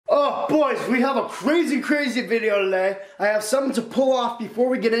boys, we have a crazy video today. I have something to pull off before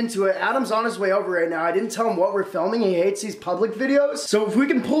we get into it. Adam's on his way over right now. I didn't tell him what we're filming. He hates these public videos. So if we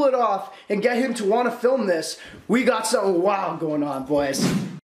can pull it off and get him to want to film this, we got something wild going on, boys.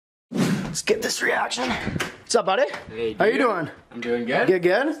 Let's get this reaction. What's up, buddy? Hey, how you doing? I'm doing good.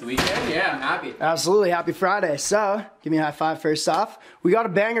 Good? It's the weekend? Yeah, I'm happy. Absolutely, happy Friday. So, give me a high five first off. We got a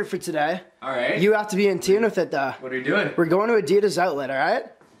banger for today. Alright. You have to be in tune with it though. What are you doing? We're going to Adidas outlet, alright?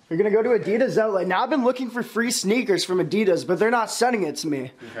 We're gonna go to Adidas outlet. Now I've been looking for free sneakers from Adidas, but they're not sending it to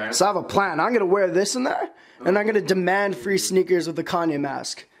me. Okay. So I have a plan. I'm gonna wear this in there, and I'm gonna demand free sneakers with the Kanye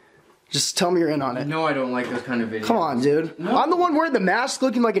mask. Just tell me you're in on it. No, I don't like those kind of videos. Come on, dude. No. I'm the one wearing the mask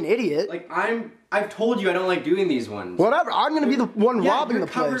looking like an idiot. Like, I've told you I don't like doing these ones. Whatever, I'm gonna be the one robbing the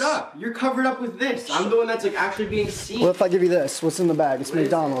place. You're covered up. You're covered up with this. I'm the one that's like actually being seen. What if I give you this? What's in the bag? It's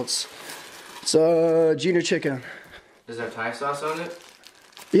McDonald's. It's junior chicken. Does it have Thai sauce on it?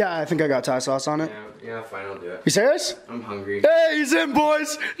 Yeah, I think I got Thai sauce on it. Yeah, fine, I'll do it. You serious? I'm hungry. Hey, he's in,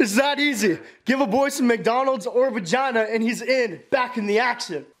 boys. It's that easy. Give a boy some McDonald's or vagina, and he's in. Back in the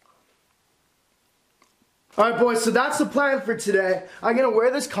action. Alright boys, so that's the plan for today. I'm gonna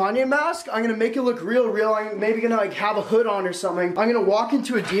wear this Kanye mask. I'm gonna make it look real. I'm maybe gonna like have a hood on or something. I'm gonna walk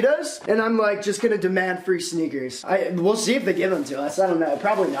into Adidas and I'm like just gonna demand free sneakers. We'll see if they give them to us. I don't know.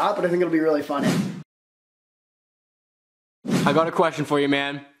 Probably not, but I think it'll be really funny. I got a question for you,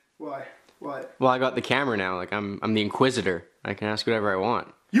 man. What? What? Well, I got the camera now. Like I'm the Inquisitor. I can ask whatever I want.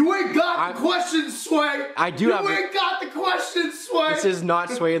 You ain't got the questions, Sway! I do have. You ain't got the questions, Sway! This is not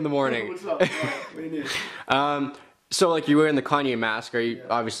Sway in the morning. What's up? What do you need? So like you're wearing the Kanye mask, or you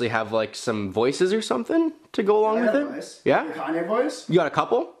obviously have like some voices or something to go along with it? Voice. Yeah? The Kanye voice? You got a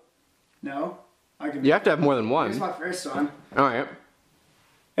couple? No. You have to have more than one. Here's my first one. Alright.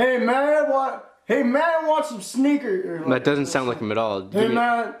 Hey man, want some sneakers? That doesn't sound like him at all. Hey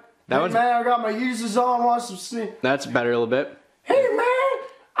man, I got my YEEZYs on, want some sneakers? That's better a little bit. Hey man,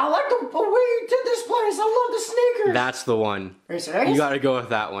 I like the way you did this place. I love the sneakers. That's the one. Are you serious? You gotta go with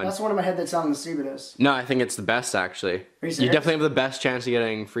that one. That's one in my head that sounds the stupidest. No, I think it's the best actually. Are you serious? You definitely have the best chance of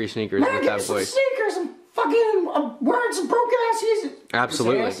getting free sneakers Man, with give me that some voice. sneakers. I'm wearing some broke ass YEEZYs.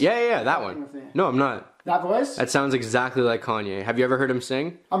 Absolutely. Yeah, that one. No, I'm not. That voice? That sounds exactly like Kanye. Have you ever heard him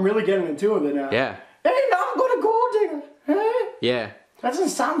sing? I'm really getting into it now. Yeah. Hey, now I'm gonna go digger. Huh? Yeah. That doesn't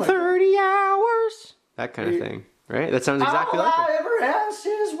sound like 30 hours. That kind of thing. Right? That sounds exactly like it. All I ever asked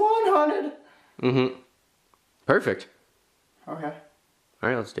is 100. Mm-hmm. Perfect. Okay.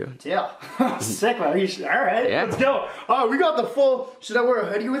 Alright, let's do it. Yeah. Sick, man. Alright, yeah. Let's go. Oh, we got the full... Should I wear a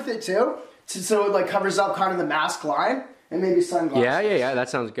hoodie with it, too? So it, like, covers up kind of the mask line? And maybe sunglasses. Yeah. That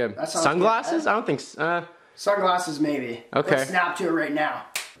sounds good. That sounds sunglasses? Good. I don't think... Sunglasses, maybe. Okay. Let's snap to it right now.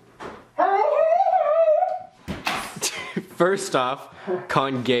 First off,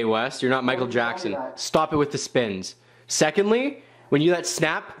 Kanye West, you're not Michael Jackson. Stop it with the spins. Secondly, when you do that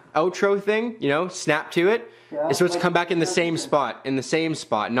snap outro thing, you know, snap to it, it's supposed to come back in the same spot,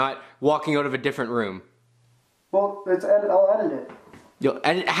 not walking out of a different room. Well, I'll edit it. You'll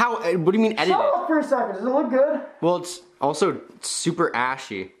edit? How? What do you mean edit it? Shut up for a second. Does it look good? Well, it's also super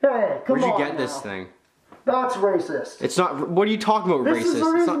ashy. Hey, come on. Where'd you get this thing? That's racist. It's not. What are you talking about, racist? This is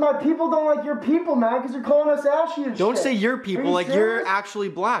the reason my people don't like your people, man, because you're calling us ashy and shit. Don't say your people like you're actually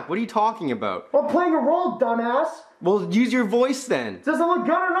black. What are you talking about? I'm playing a role, dumbass. Well, use your voice then. Does it look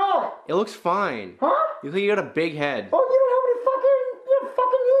good or not? It looks fine. Huh? You think you got a big head. Oh, you don't have any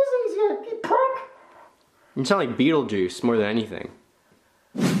fucking YEEZYs, you prick. You sound like Beetlejuice more than anything.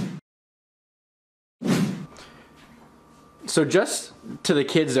 So just to the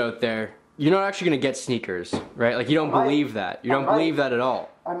kids out there, you're not actually gonna get sneakers, right? Like you don't believe that. You don't believe that at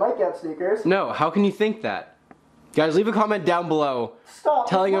all. I might get sneakers. No, how can you think that? Guys, leave a comment down below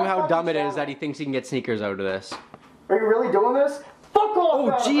telling him how dumb it is that he thinks he can get sneakers out of this. Are you really doing this? Fuck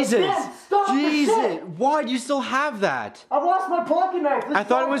off! Oh, Jesus! Again, stop Jesus! Why do you still have that? I've lost my pocket knife. I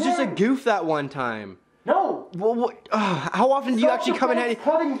thought it was just a goof that one time. No. Well, what, how often do you actually come in handy?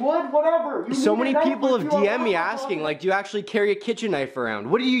 Cutting wood, whatever. So many people have DM'd me asking, like, do you actually carry a kitchen knife around?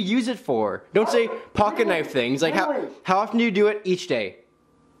 What do you use it for? Don't say pocket knife things. Like, how often do you do it each day?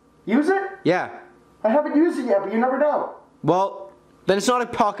 Use it? Yeah. I haven't used it yet, but you never know. Well, then it's not a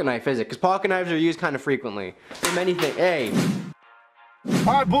pocket knife, is it? Because pocket knives are used kind of frequently. For many things. Hey.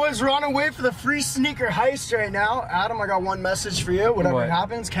 Alright boys, we're on our way for the free sneaker heist right now. Adam, I got one message for you. Whatever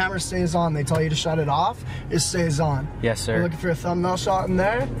happens, camera stays on. They tell you to shut it off, it stays on. Yes, sir. We're looking for a thumbnail shot in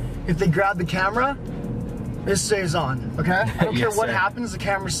there. If they grab the camera, it stays on, okay? I don't care what happens, the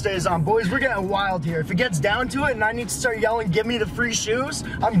camera stays on. Boys, we're getting wild here. If it gets down to it and I need to start yelling, give me the free shoes,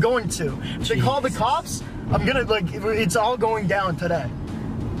 I'm going to. If they call the cops, I'm gonna, like, it's all going down today.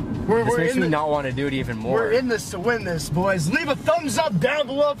 This makes me not want to do it even more. We're in this to win this, boys. Leave a thumbs up down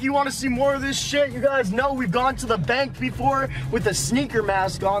below if you want to see more of this shit. You guys know we've gone to the bank before with a sneaker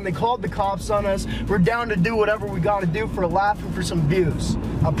mask on. They called the cops on us. We're down to do whatever we gotta do for a laugh and for some views.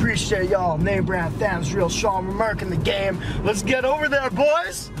 I appreciate y'all. NameBran, Thams, Real Sean, we're marking the game. Let's get over there,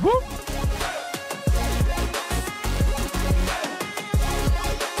 boys. Whoop.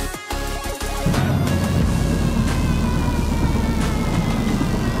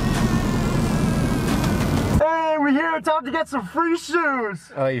 Here, time to get some free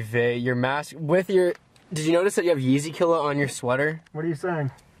shoes. Oy vey, your mask with your. Did you notice that you have Yeezy Killer on your sweater? What are you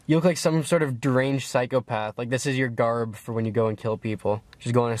saying? You look like some sort of deranged psychopath. Like this is your garb for when you go and kill people.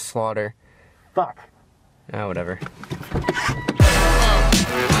 Just go on a slaughter. Fuck. Ah, whatever.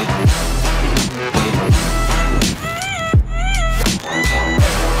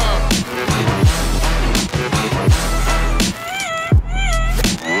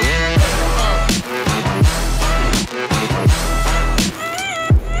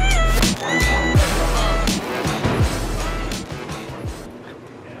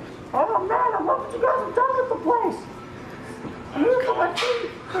 Oh man, I love what you guys have done with the place. Look at my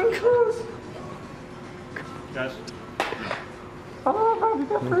free shoes. Guys. Oh man, we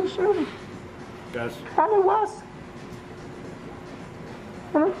got free shoes. Guys. Kanye West.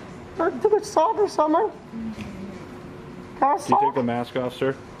 I think it's soft or something. Can you take the mask off,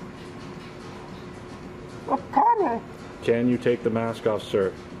 sir? Oh, Kanye. Can you take the mask off,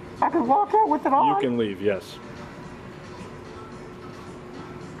 sir? I can walk out with it on. You can leave, yes.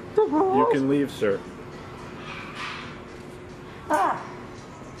 You can leave, sir. Ah.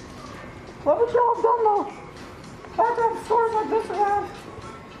 What would y'all have done though? I have to have stores like this around.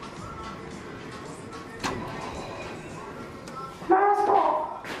 Mask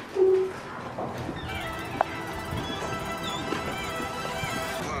off.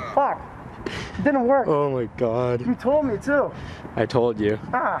 Fuck. It didn't work. Oh my god. You told me too. I told you.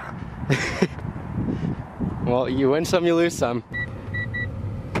 Ah. Well, you win some, you lose some.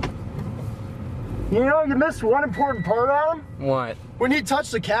 You know, you missed one important part, Adam. What? When you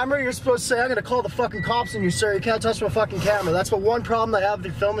touch the camera, you're supposed to say, I'm gonna call the fucking cops on you, sir. You can't touch my fucking camera. That's what one problem I have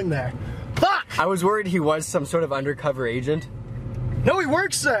with filming there. Fuck! I was worried he was some sort of undercover agent. No, he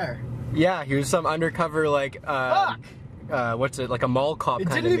works there. Yeah, he was some undercover, like, Fuck! what's it, like a mall cop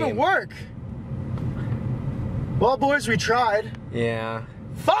kind of It didn't even work. Well, boys, we tried. Yeah.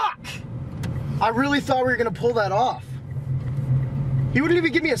 Fuck! I really thought we were gonna pull that off. He wouldn't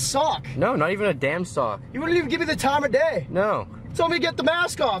even give me a sock. No, not even a damn sock. He wouldn't even give me the time of day. No. He told me to get the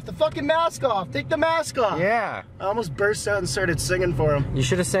mask off. The fucking mask off. Take the mask off. Yeah. I almost burst out and started singing for him. You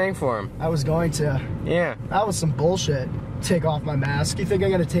should have sang for him. I was going to. Yeah. That was some bullshit. Take off my mask. You think I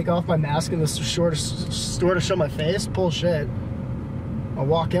gotta take off my mask in the store to show my face? Bullshit. I'll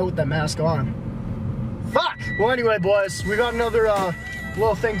walk out with that mask on. Fuck! Well, anyway, boys, we got another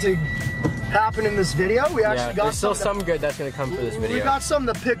little thing to happen in this video. We actually got there's still some good that's gonna come for this video. We got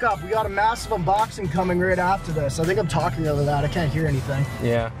something to pick up. We got a massive unboxing coming right after this. I think I'm talking over that. I can't hear anything.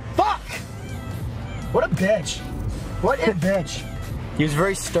 Yeah. Fuck! What a bitch. What a bitch. He was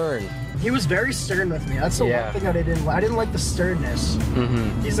very stern. He was very stern with me. That's the one thing that I didn't like. I didn't like the sternness.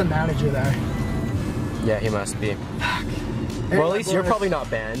 Mm-hmm. He's the manager there. Yeah, he must be. Fuck. Well, at least you're probably not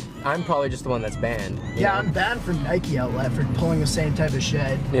banned. I'm probably just the one that's banned. Yeah, I'm banned from Nike Outlet for pulling the same type of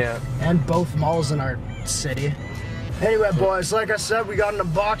shit. Yeah. And both malls in our city. Anyway, boys, like I said, we got an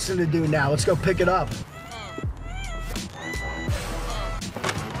unboxing to do now. Let's go pick it up.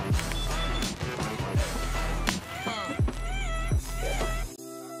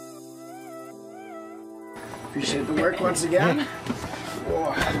 Appreciate the work once again.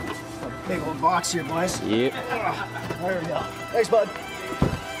 Oh, a big old box here, boys. Yep. Oh, there we go. Thanks, bud.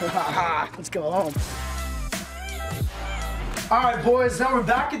 Let's go home. Alright, boys, now we're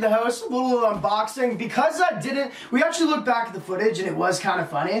back at the house, a little unboxing. Because we actually looked back at the footage and it was kind of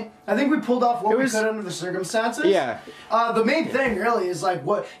funny. I think we pulled off what we could under the circumstances. Yeah. The main thing really is like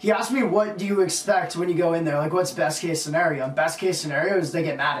he asked me, what do you expect when you go in there? Like, what's best case scenario? And best case scenario is they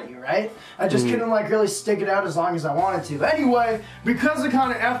get mad at you, right? I just couldn't like really stick it out as long as I wanted to. Anyway, because I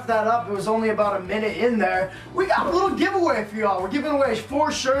kind of effed that up, it was only about a minute in there. We got a little giveaway for y'all. We're giving away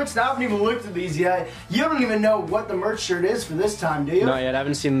 4 shirts. I haven't even looked at these yet. You don't even know what the merch shirt is for this time, do you? Not yet. I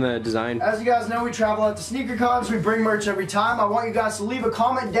haven't seen the design. As you guys know, we travel out to sneaker cons. We bring merch every time. I want you guys to leave a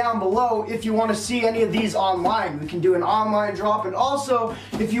comment down below if you want to see any of these online. We can do an online drop, and also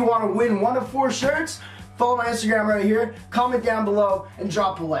if you want to win one of 4 shirts, follow my Instagram right here, comment down below, and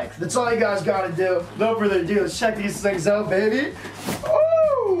drop a like. That's all you guys gotta do. No further ado, let's check these things out, baby.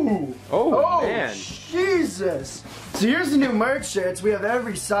 Oh, oh man. Jesus. So here's the new merch shirts. We have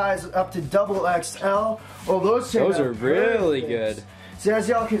every size up to double XL. Oh, those are really good. So as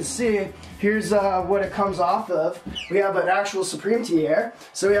y'all can see, here's what it comes off of. We have an actual Supreme tee here.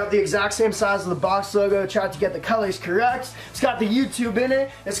 So we have the exact same size of the box logo. Tried to get the colors correct. It's got the YouTube in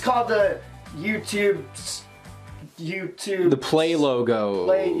it. It's called the YouTube. The Play logo.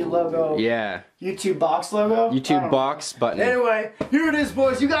 Play logo. Yeah. YouTube box logo. YouTube box button. Anyway, here it is,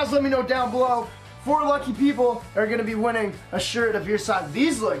 boys. You guys let me know down below. 4 lucky people are gonna be winning a shirt of your size.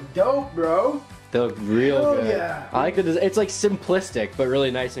 These look dope, bro. They look real good. Yeah. I like the design. It's like simplistic, but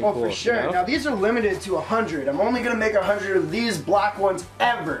really nice and cool. Oh, for sure. You know? Now, these are limited to 100. I'm only going to make 100 of these black ones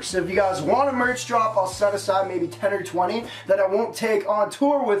ever. So if you guys want a merch drop, I'll set aside maybe 10 or 20 that I won't take on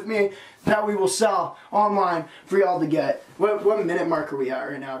tour with me that we will sell online for y'all to get. What minute mark are we at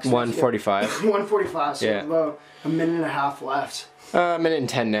right now? 1:45. 1:45, so yeah. About a minute and a half left. Minute and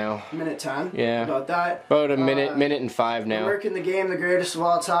 10 now. Minute 10? Yeah. About that? About a minute and 5 now. Working the game, the greatest of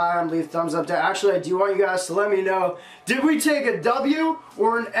all time. Leave thumbs up down. Actually, I do want you guys to let me know, did we take a W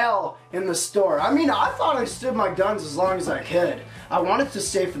or an L in the store? I mean, I thought I stood my guns as long as I could. I wanted to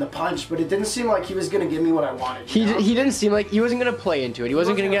stay for the punch, but it didn't seem like he was going to give me what I wanted. He didn't seem like, he wasn't going to play into it. He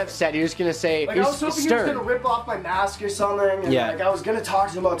wasn't going to get upset. He was going to say, like, I was hoping he was going to rip off my mask or something. And yeah. Like, I was going to talk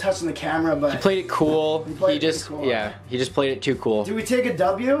to him about touching the camera, but... He played it cool. He just played it too cool. Did we take a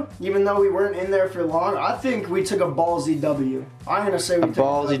W, even though we weren't in there for long? I think we took a ballsy W. I'm going to say we took a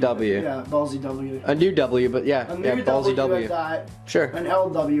ballsy W. Yeah, ballsy W. A new W, but yeah. A new ballsy W. Like that. Sure. An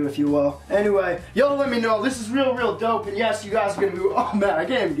LW, if you will. Anyway, y'all let me know. This is real dope. And yes, you guys are going to be... Oh, man, I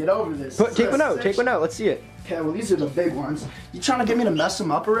can't even get over this. Take one out. Take one out. Let's see it. Okay, well, these are the big ones. You trying to get me to mess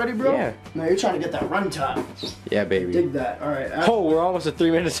them up already, bro? Yeah. No, you're trying to get that run time. Yeah, baby. Dig that. All right. Oh, we're almost at 3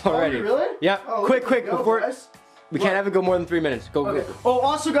 minutes already. Oh, really? Yeah. Oh, quick, go, before... Guys. We can't have it go more than 3 minutes. Go, Okay. go. Oh,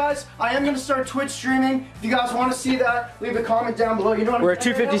 also, guys, I am going to start Twitch streaming. If you guys want to see that, leave a comment down below. You know what? We're at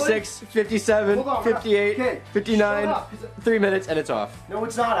 256, 57, on, 58, okay. 59, 3 minutes, and it's off. No,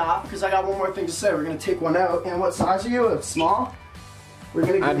 it's not off, because I got one more thing to say. We're going to take one out. And what size are you? A small? We're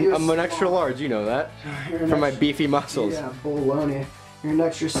going to give you a I'm an extra large, you know that. From my beefy muscles. Yeah, bologna. You're an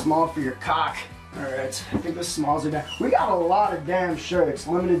extra small for your cock. Alright, I think the smalls are down. We got a lot of damn shirts,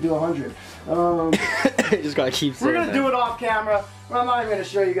 limited to 100. You just gotta keep saying We're gonna do it off camera. I'm not even gonna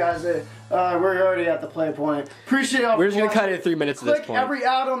show you guys it. We're already at the play point. Appreciate y'all. We're just gonna cut it at 3 minutes at this point. Click every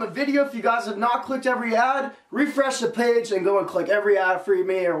ad on the video. If you guys have not clicked every ad, refresh the page and go and click every ad for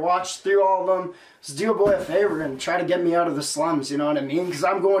me or watch through all of them. Just do a boy a favor and try to get me out of the slums, you know what I mean? Because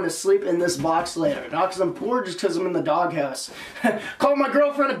I'm going to sleep in this box later. Not because I'm poor, just because I'm in the doghouse. Called my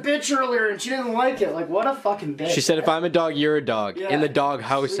girlfriend a bitch earlier and she didn't like it. Like, what a fucking bitch. She said, if I'm a dog, you're a dog. Yeah. In the dog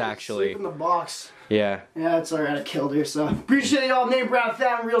house, actually. Sleep in the box. Yeah. Yeah, it's alright, I killed her, so. Appreciate y'all, NameBran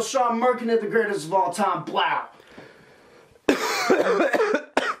fan, real Sean Merkin at the greatest of all time, blow.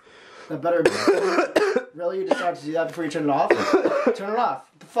 That better be. Really? You decided to do that before you turn it off? Turn it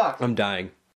off. What the fuck? I'm dying.